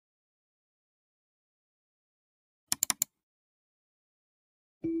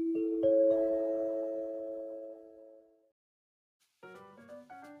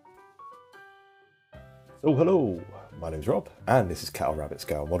So hello, my name's Rob and this is Cattle Rabbit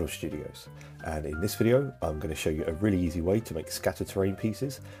Scale Model Studios, and in this video I'm going to show you a really easy way to make scatter terrain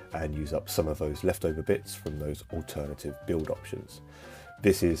pieces and use up some of those leftover bits from those alternative build options.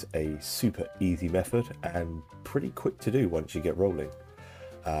 This is a super easy method and pretty quick to do once you get rolling.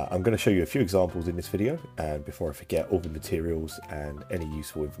 I'm going to show you a few examples in this video, and before I forget, all the materials and any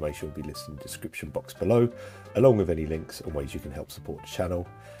useful information will be listed in the description box below, along with any links and ways you can help support the channel.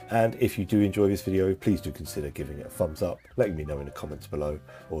 And if you do enjoy this video, please do consider giving it a thumbs up, letting me know in the comments below,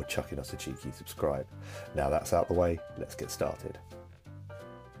 or chucking us a cheeky subscribe. Now that's out the way, let's get started.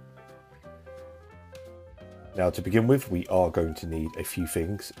 Now to begin with, we are going to need a few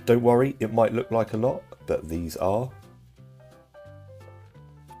things. Don't worry, it might look like a lot, but these are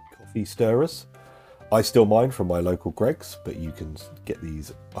coffee stirrers. I steal mine from my local Greggs, but you can get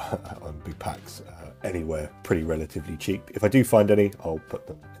these on big packs anywhere pretty relatively cheap. If I do find any, I'll put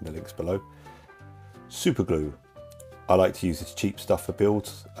them in the links below. Super glue. I like to use this cheap stuff for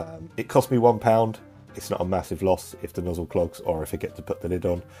builds. It cost me £1. It's not a massive loss if the nozzle clogs or I forget to put the lid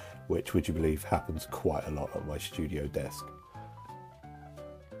on, which, would you believe, happens quite a lot at my studio desk.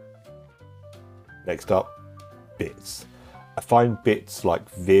 Next up, bits. I find bits like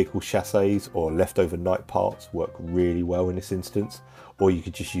vehicle chassis or leftover night parts work really well in this instance, or you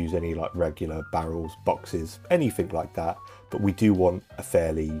could just use any like regular barrels, boxes, anything like that, but we do want a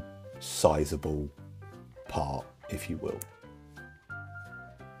fairly sizable part, if you will.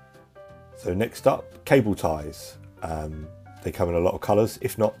 So next up, cable ties. They come in a lot of colours.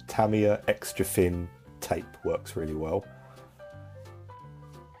 If not, Tamiya extra thin tape works really well.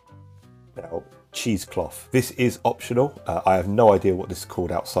 Now, cheesecloth. This is optional. I have no idea what this is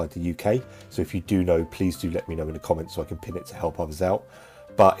called outside the UK, so if you do know, please do let me know in the comments so I can pin it to help others out.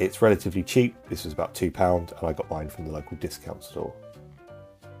 But it's relatively cheap. This was about £2 and I got mine from the local discount store.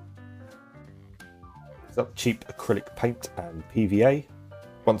 Next up, cheap acrylic paint and PVA.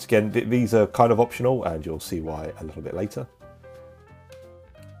 Once again, these are kind of optional and you'll see why a little bit later.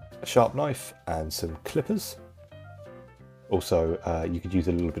 A sharp knife and some clippers. Also, you could use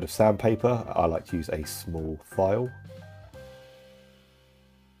a little bit of sandpaper. I like to use a small file.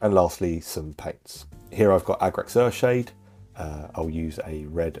 And lastly, some paints. Here I've got Agrax Earthshade. I'll use a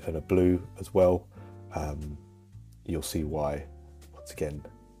red and a blue as well. You'll see why, once again,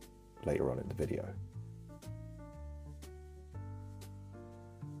 later on in the video.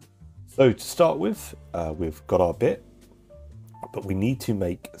 So to start with, we've got our bit, but we need to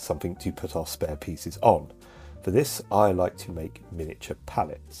make something to put our spare pieces on. For this, I like to make miniature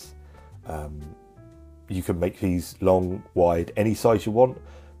pallets. You can make these long, wide, any size you want,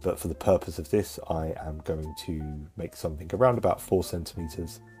 but for the purpose of this, I am going to make something around about 4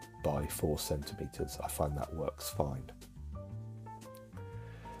 centimeters by 4 centimeters. I find that works fine.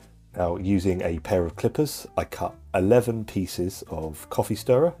 Now, using a pair of clippers, I cut 11 pieces of coffee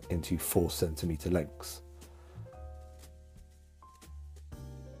stirrer into 4 centimeter lengths.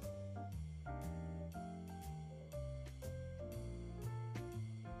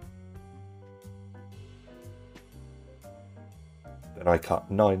 Then I cut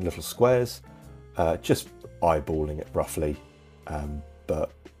 9 little squares, just eyeballing it roughly,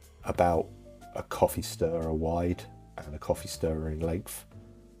 but about a coffee stirrer wide and a coffee stirrer in length.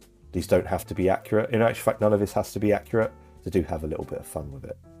 These don't have to be accurate. In actual fact, none of this has to be accurate, so do have a little bit of fun with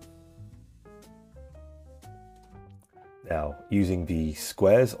it. Now, using the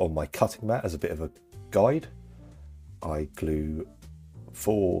squares on my cutting mat as a bit of a guide, I glue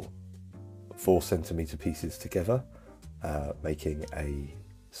four 4 centimeter pieces together, making a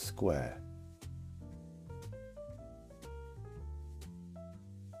square.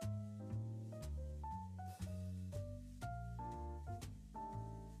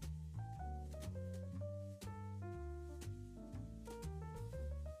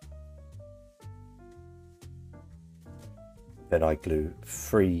 Then I glue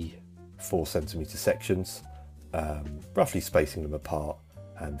 3 4 centimeter sections, roughly spacing them apart,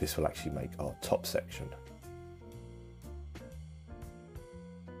 and this will actually make our top section.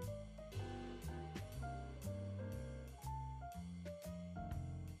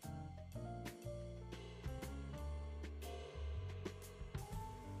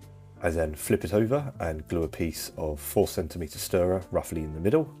 I then flip it over and glue a piece of 4 centimeter stirrer roughly in the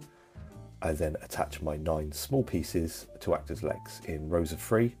middle. I then attach my 9 small pieces to act as legs in rows of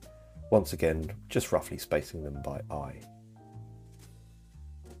 3, once again just roughly spacing them by eye.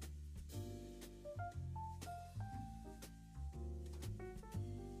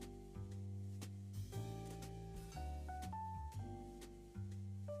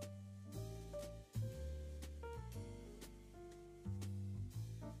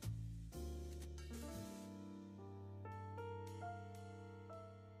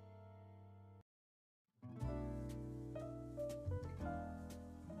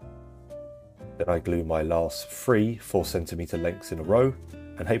 Then I glue my last 3 4cm lengths in a row,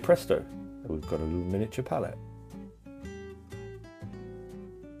 and hey presto, we've got a little miniature palette.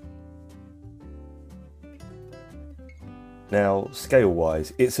 Now,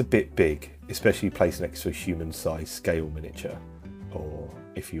 scale-wise, it's a bit big, especially placed next to a human-sized scale miniature, or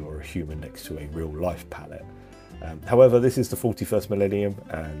if you are a human next to a real-life palette. However, this is the 41st millennium,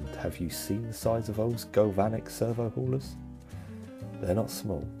 and have you seen the size of those galvanic servo haulers? They're not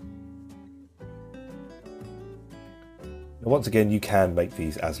small. Now, once again, you can make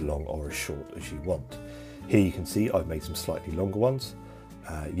these as long or as short as you want. Here you can see I've made some slightly longer ones.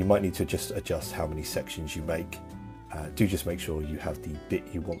 You might need to just adjust how many sections you make. Do just make sure you have the bit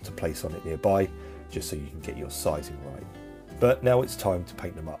you want to place on it nearby, just so you can get your sizing right. But now it's time to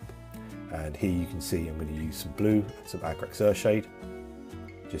paint them up. And here you can see I'm going to use some blue and some acrylic shade,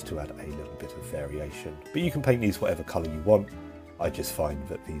 just to add a little bit of variation. But you can paint these whatever colour you want. I just find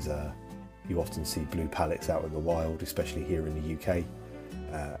that these you often see blue palettes out in the wild, especially here in the UK,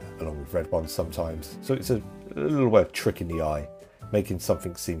 along with red ones sometimes. So it's a little way of tricking the eye, making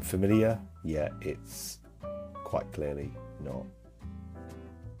something seem familiar, yet it's quite clearly not.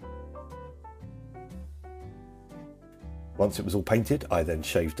 Once it was all painted, I then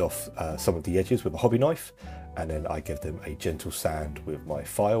shaved off some of the edges with a hobby knife, and then I gave them a gentle sand with my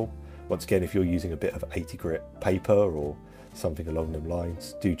file. Once again, if you're using a bit of 80 grit paper or something along them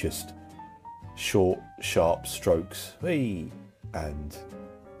lines, do just short, sharp strokes, and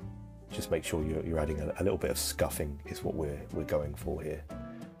just make sure you're adding a little bit of scuffing is what we're going for here.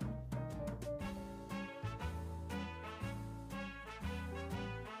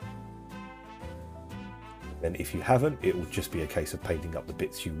 Then if you haven't, it will just be a case of painting up the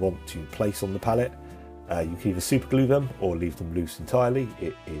bits you want to place on the palette. You can either super glue them or leave them loose entirely.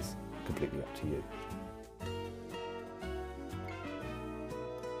 It is completely up to you.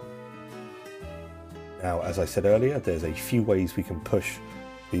 Now, as I said earlier, there's a few ways we can push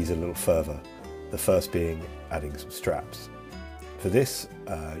these a little further. The first being adding some straps. For this,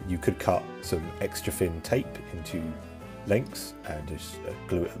 you could cut some extra thin tape into lengths and just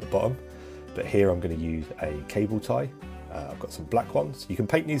glue it at the bottom. But here I'm going to use a cable tie. I've got some black ones. You can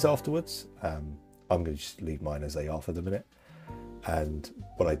paint these afterwards. I'm going to just leave mine as they are for the minute. And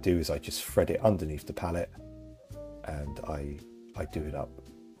what I do is I just thread it underneath the palette, and I do it up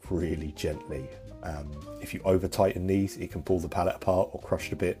really gently. If you over tighten these, it can pull the palette apart or crush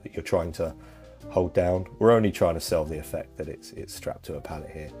the bit that you're trying to hold down. We're only trying to sell the effect that it's strapped to a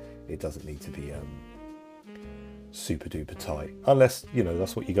palette here. It doesn't need to be super duper tight, unless you know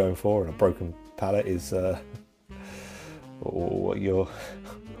that's what you're going for, and a broken palette is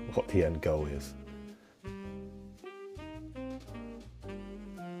what the end goal is.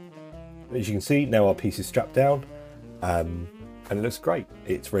 As you can see, now our piece is strapped down, and it looks great.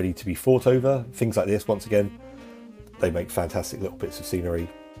 It's ready to be fought over. Things like this, once again, they make fantastic little bits of scenery,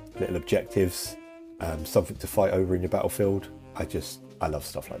 little objectives, something to fight over in your battlefield. I love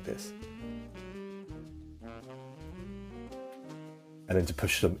stuff like this. And then to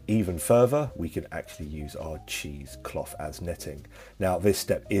push them even further, we can actually use our cheesecloth as netting. Now, this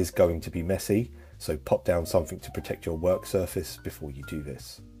step is going to be messy, so pop down something to protect your work surface before you do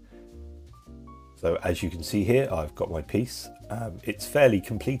this. So as you can see here, I've got my piece. It's fairly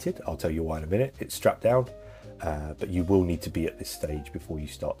completed. I'll tell you why in a minute. It's strapped down, but you will need to be at this stage before you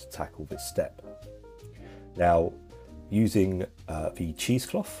start to tackle this step. Now, using the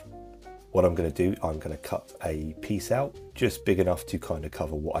cheesecloth, what I'm going to do, I'm going to cut a piece out just big enough to kind of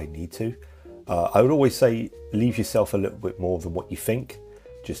cover what I need to. I would always say leave yourself a little bit more than what you think,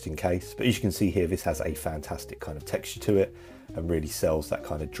 just in case. But as you can see here, this has a fantastic kind of texture to it and really sells that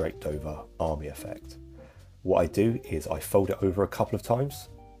kind of draped over army effect. What I do is I fold it over a couple of times,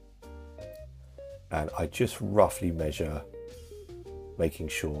 and I just roughly measure, making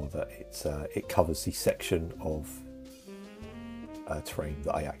sure that it covers the section of terrain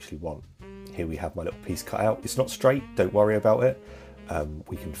that I actually want. Here we have my little piece cut out. It's not straight, don't worry about it.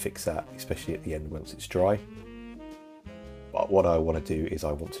 We can fix that, especially at the end once it's dry. But what I want to do is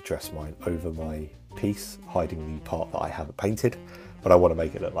I want to dress mine over my piece, hiding the part that I haven't painted, but I want to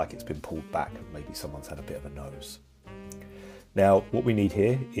make it look like it's been pulled back and maybe someone's had a bit of a nose. Now, what we need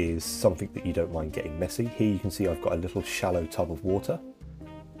here is something that you don't mind getting messy. Here you can see I've got a little shallow tub of water.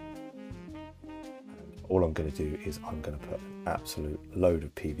 All I'm going to do is I'm going to put an absolute load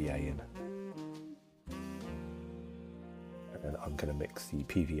of PVA in. And I'm going to mix the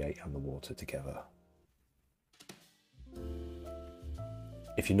PVA and the water together.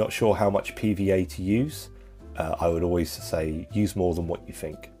 If you're not sure how much PVA to use, I would always say use more than what you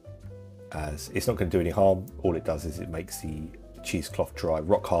think, as it's not going to do any harm. All it does is it makes the cheesecloth dry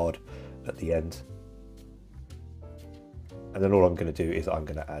rock hard, at the end. And then all I'm going to do is I'm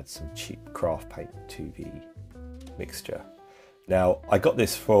going to add some cheap craft paint to the mixture. Now, I got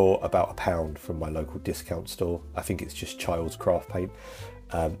this for about £1 from my local discount store. I think it's just child's craft paint.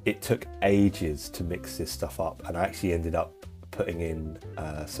 It took ages to mix this stuff up, and I actually ended up putting in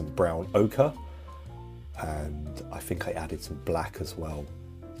some brown ochre, and I think I added some black as well,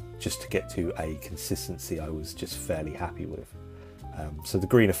 just to get to a consistency I was just fairly happy with. So the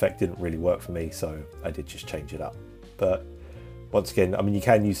green effect didn't really work for me, so I did just change it up. But once again, I mean, you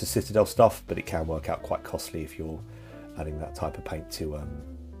can use the Citadel stuff, but it can work out quite costly if you're adding that type of paint to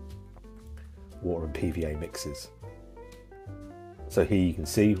water and PVA mixes. So here you can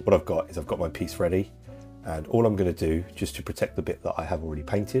see what I've got is I've got my piece ready, and all I'm going to do, just to protect the bit that I have already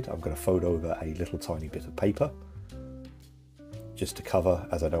painted, I'm going to fold over a little tiny bit of paper just to cover,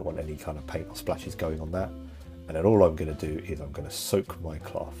 as I don't want any kind of paint or splashes going on that. And then all I'm going to do is I'm going to soak my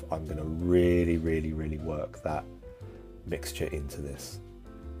cloth. I'm going to really work that mixture into this.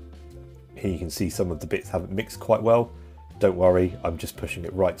 Here you can see some of the bits haven't mixed quite well. Don't worry, I'm just pushing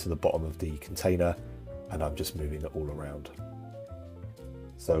it right to the bottom of the container, and I'm just moving it all around.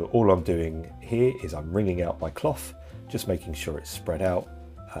 So all I'm doing here is I'm wringing out my cloth, just making sure it's spread out.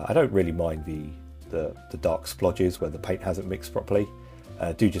 I don't really mind the dark splodges where the paint hasn't mixed properly.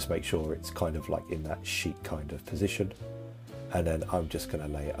 Do just make sure it's kind of like in that sheet kind of position. And then I'm just going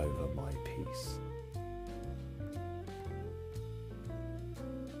to lay it over my piece.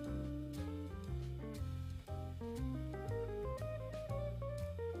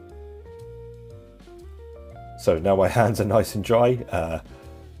 So now my hands are nice and dry.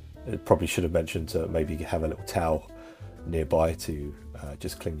 Probably should have mentioned to maybe have a little towel nearby to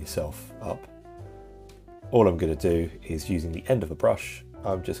just clean yourself up. All I'm going to do is, using the end of a brush,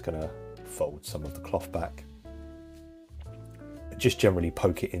 I'm just going to fold some of the cloth back. Just generally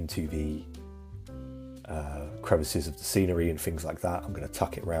poke it into the crevices of the scenery and things like that. I'm going to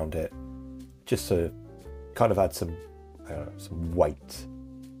tuck it around it just to kind of add some weight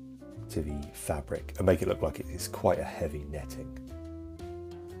to the fabric and make it look like it is quite a heavy netting.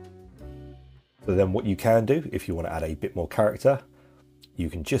 So then what you can do, if you want to add a bit more character, you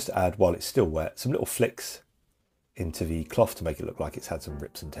can just add, while it's still wet, some little flicks into the cloth to make it look like it's had some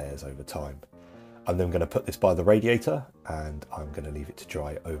rips and tears over time. I'm then going to put this by the radiator, and I'm going to leave it to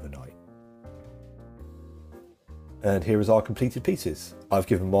dry overnight. And here is our completed pieces. I've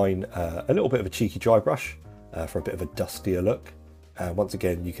given mine a little bit of a cheeky dry brush for a bit of a dustier look. And once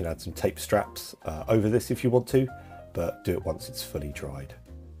again, you can add some tape straps over this if you want to, but do it once it's fully dried.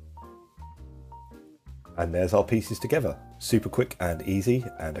 And there's our pieces together. Super quick and easy,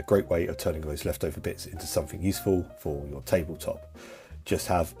 and a great way of turning those leftover bits into something useful for your tabletop. Just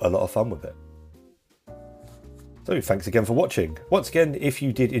have a lot of fun with it. So thanks again for watching. Once again, if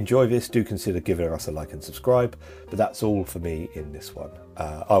you did enjoy this, do consider giving us a like and subscribe. But that's all for me in this one.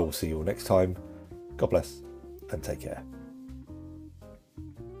 I will see you all next time. God bless and take care.